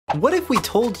What if we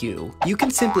told you you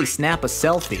can simply snap a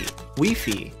selfie,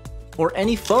 Wi-Fi, or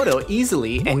any photo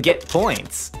easily and get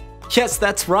points? Yes,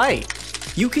 that's right!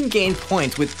 You can gain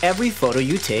points with every photo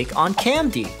you take on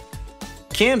Camdy.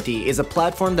 Camdy is a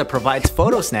platform that provides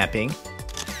photo snapping,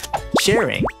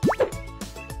 sharing,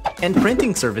 and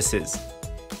printing services.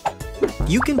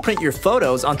 You can print your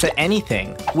photos onto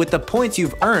anything with the points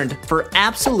you've earned for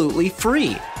absolutely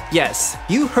free. Yes,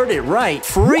 you heard it right,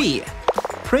 free!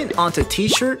 Print onto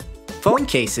t-shirt, phone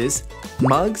cases,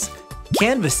 mugs,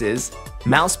 canvases,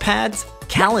 mouse pads,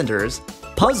 calendars,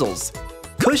 puzzles,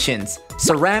 cushions,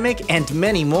 ceramic, and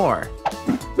many more.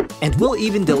 And we'll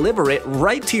even deliver it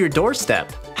right to your doorstep.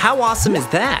 How awesome is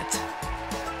that?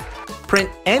 Print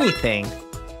anything,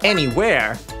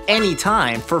 anywhere,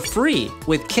 anytime for free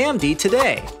with Camdy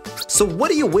today. So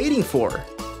what are you waiting for?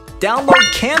 Download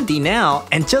Camdy now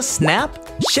and just snap,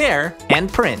 share, and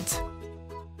print.